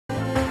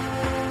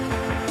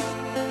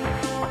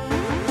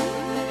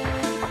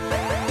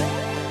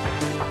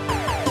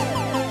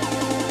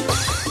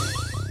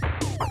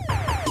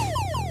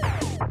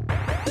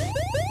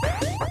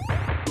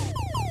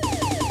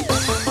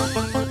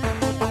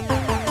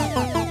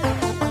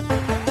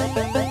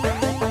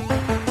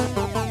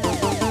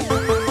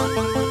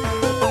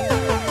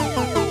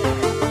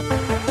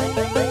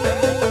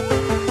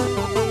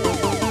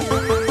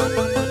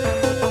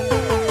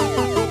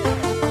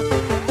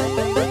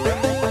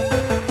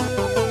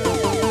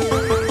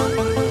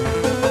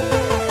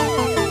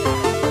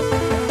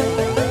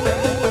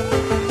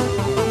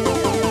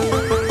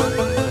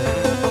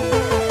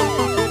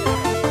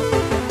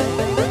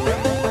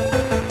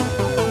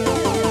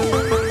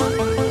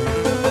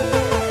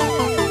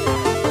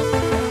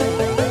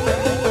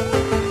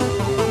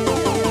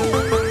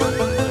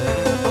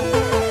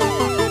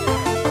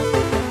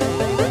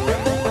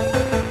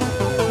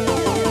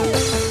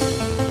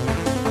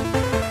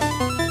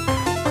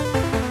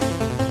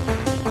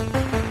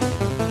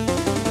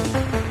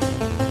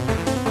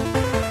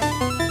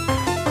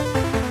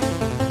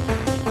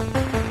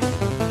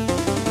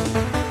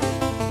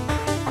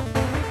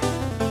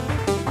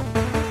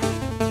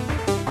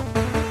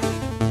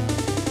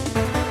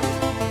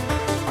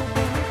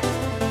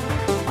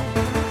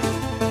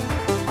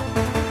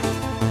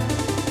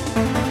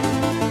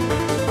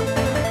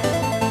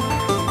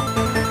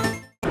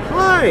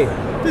Hi,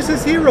 this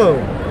is Hero,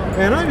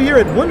 and I'm here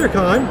at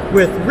WonderCon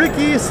with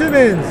Rikki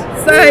Simons.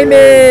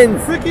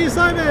 Simons! Rikki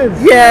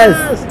Simons!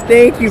 Yes!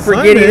 Thank you for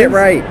Simons? getting it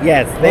right.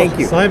 Yes, thank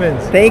you.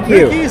 Simons. Thank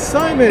you. Rikki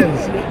Simons.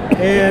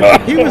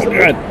 And he was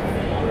good.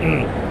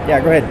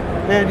 Yeah, go ahead.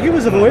 And he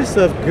was the voice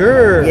of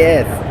Grr.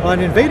 Yes. On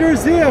Invader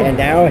Zim. And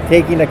now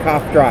taking a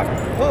cough drop.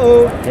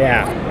 Uh-oh.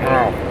 Yeah.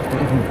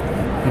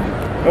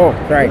 Oh,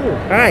 sorry. Ooh.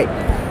 Hi.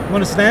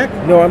 Want a snack?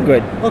 No, I'm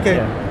good. Okay.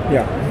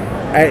 Yeah.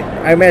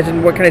 I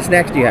imagine, what kind of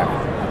snacks do you have?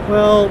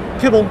 Well,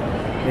 kibble.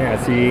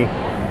 Yeah, see.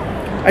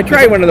 I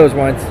tried one of those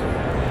once.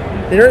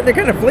 They're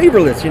kind of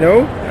flavorless, you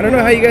know? I don't know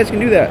how you guys can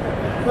do that.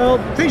 Well,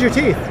 cleans your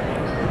teeth.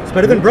 It's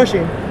better than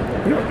brushing.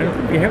 You don't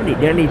think you have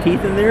any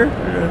teeth in there?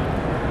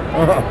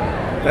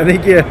 I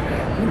think you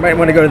might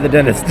want to go to the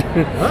dentist.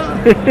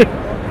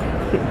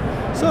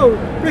 So,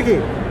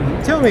 Rikki,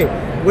 tell me,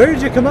 where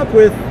did you come up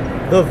with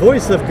the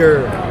voice of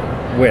Grr?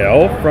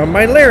 Well, from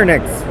my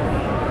larynx.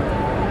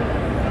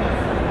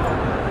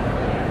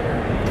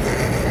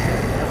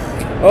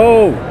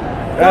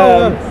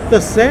 The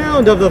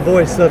sound of the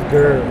voice of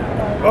Grr.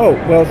 Oh,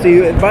 well, see,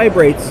 it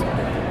vibrates,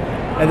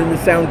 and then the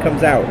sound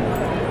comes out.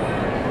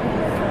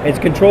 It's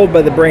controlled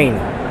by the brain.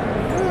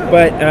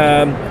 But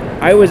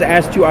I was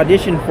asked to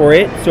audition for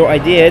it, so I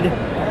did,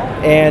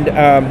 and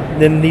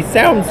then these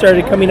sounds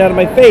started coming out of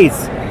my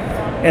face,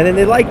 and then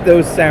they liked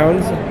those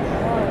sounds,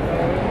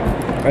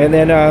 and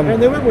then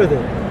and they went with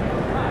it.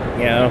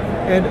 Yeah.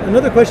 And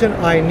another question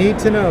I need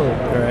to know.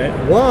 All right.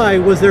 Why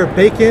was there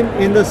bacon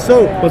in the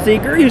soap? Well, see,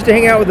 Grr used to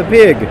hang out with a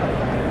pig.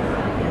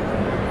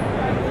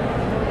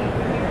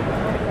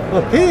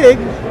 A pig?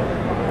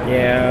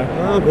 Yeah.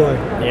 Oh boy.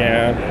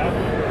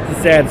 Yeah. It's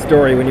a sad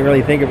story when you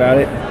really think about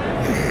it.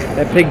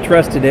 That pig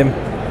trusted him.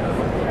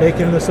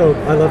 Bacon in the soap.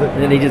 I love it.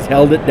 And then he just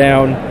held it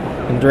down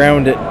and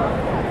drowned it.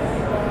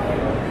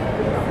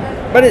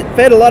 But it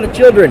fed a lot of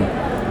children.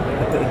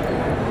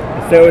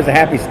 So it was a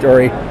happy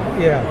story.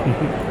 Yeah.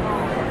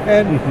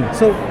 And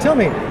so tell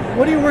me,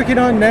 what are you working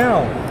on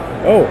now?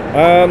 Oh,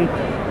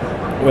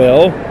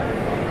 well,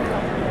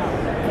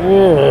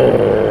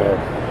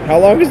 how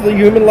long is the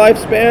human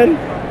lifespan?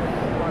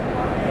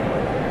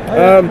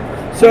 I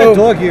got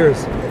dog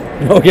ears.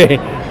 Okay.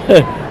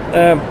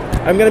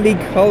 I'm going to be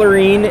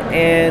coloring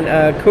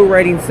and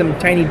co-writing some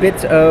tiny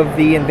bits of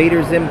the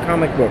Invader Zim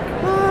comic book.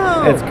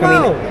 Oh, it's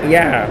coming. wow.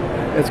 Yeah,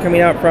 it's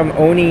coming out from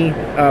Oni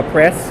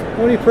Press.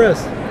 Oni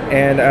Press.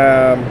 And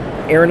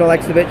Aaron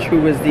Alexovich, who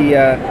was the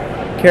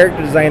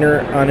character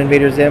designer on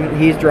Invader Zim,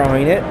 he's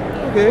drawing it.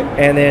 Okay.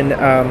 And then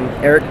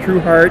Eric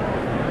Trueheart,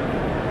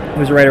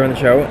 who's a writer on the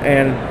show,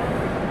 and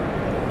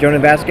Jonah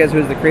Vasquez,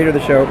 who's the creator of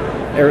the show.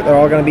 They're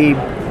all going to be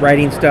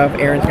writing stuff.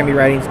 Aaron's going to be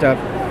writing stuff.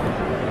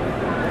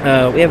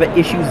 We have an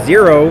issue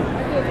 0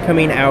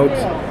 coming out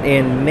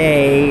in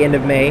May, end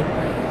of May.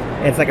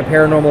 And it's like a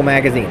paranormal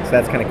magazine, so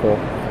that's kind of cool.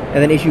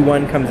 And then issue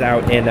 1 comes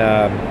out in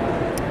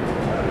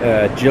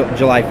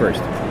July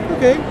 1st.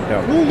 Okay,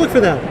 So. we'll look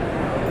for that.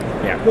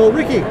 Yeah. Well,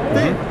 Rikki,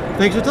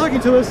 thanks for talking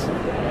to us.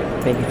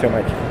 Thank you so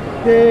much.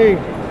 Yay.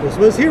 This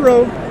was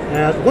Hero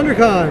at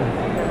WonderCon.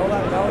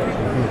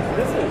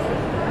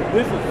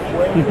 This is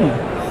way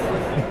more.